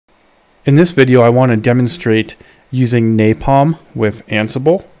In this video, I want to demonstrate using NAPALM with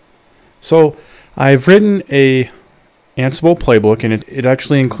Ansible. So I've written a Ansible playbook, and it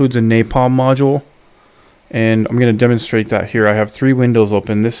actually includes a NAPALM module, and I'm going to demonstrate that here. I have three windows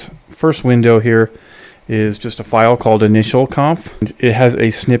open. This first window here is just a file called initial.conf. It has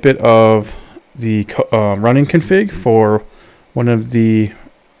a snippet of the running config for one of the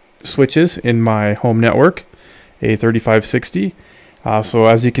switches in my home network, a 3560. So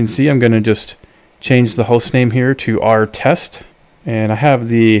as you can see, I'm going to just change the host name here to our test, and I have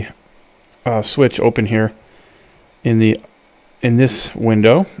the switch open here in this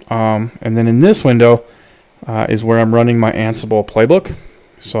window, and then in this window is where I'm running my Ansible playbook.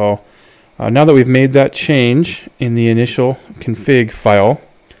 So now that we've made that change in the initial config file,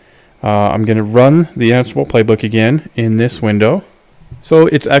 I'm going to run the Ansible playbook again in this window. So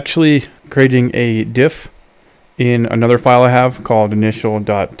it's actually creating a diff in another file I have called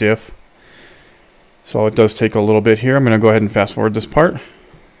initial.diff. So it does take a little bit here. I'm going to go ahead and fast forward this part.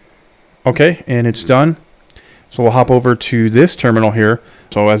 Okay, and it's done. So we'll hop over to this terminal here.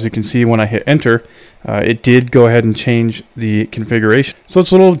 So as you can see, when I hit enter, it did go ahead and change the configuration. So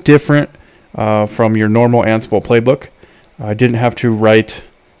it's a little different from your normal Ansible playbook. I didn't have to write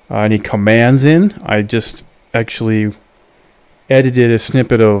any commands in. I just actually edited a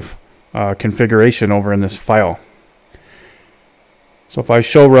snippet of configuration over in this file. So if I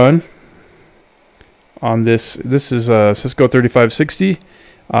show run on this is a Cisco 3560.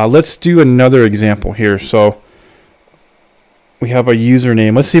 Let's do another example here. So we have a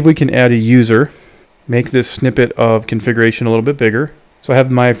username. Let's see if we can add a user. Make this snippet of configuration a little bit bigger. So I have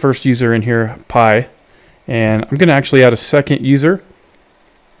my first user in here, Pi, and I'm going to actually add a second user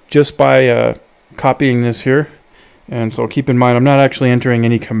just by copying this here. And so keep in mind, I'm not actually entering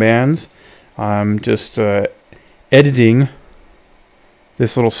any commands. I'm just editing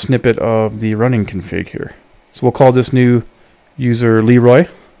this little snippet of the running config here. So we'll call this new user Leroy.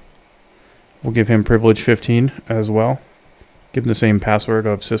 We'll give him privilege 15 as well. Give him the same password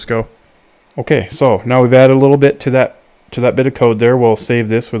of Cisco. Okay, so now we've added a little bit to that bit of code there. We'll save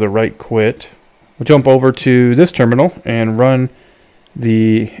this with a right quit. We'll jump over to this terminal and run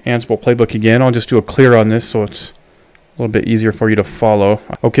the Ansible playbook again. I'll just do a clear on this so it's a little bit easier for you to follow.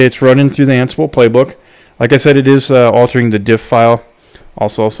 Okay, it's running through the Ansible playbook. Like I said, it is altering the diff file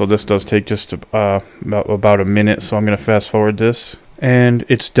also, so this does take just about a minute, so I'm going to fast forward this. And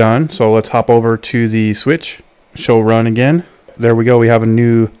it's done, so let's hop over to the switch, show run again. There we go, we have a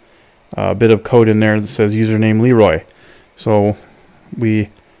new bit of code in there that says username Leroy. So we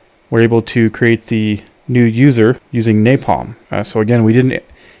were able to create the new user using NAPALM. So again, we didn't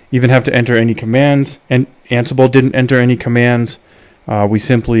even have to enter any commands, and Ansible didn't enter any commands. We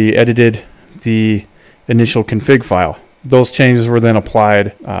simply edited the initial config file. Those changes were then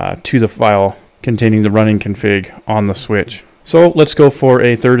applied to the file containing the running config on the switch. So let's go for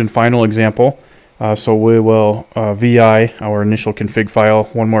a third and final example. So we will VI our initial config file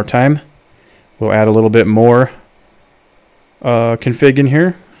one more time. We'll add a little bit more config in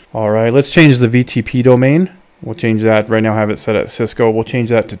here. All right, let's change the VTP domain. We'll change that. Right now I have it set at Cisco. We'll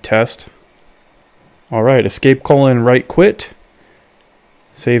change that to test. All right, escape : right quit.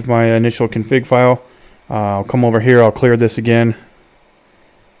 Save my initial config file. I'll come over here. I'll clear this again,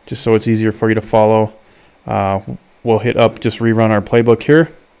 just so it's easier for you to follow. We'll hit up, just rerun our playbook here.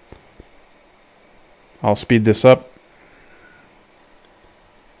 I'll speed this up.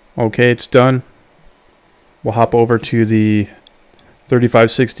 Okay, it's done. We'll hop over to the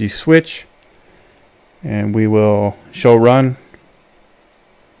 3560 switch, and we will show run.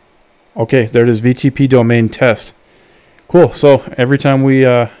 Okay, there it is, VTP domain test. Cool, so every time we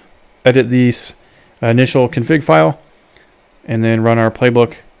edit these initial config file and then run our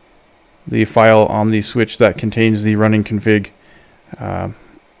playbook, the file on the switch that contains the running config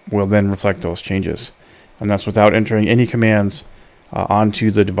will then reflect those changes. And that's without entering any commands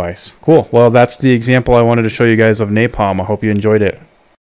onto the device. Cool, well that's the example I wanted to show you guys of NAPALM. I hope you enjoyed it.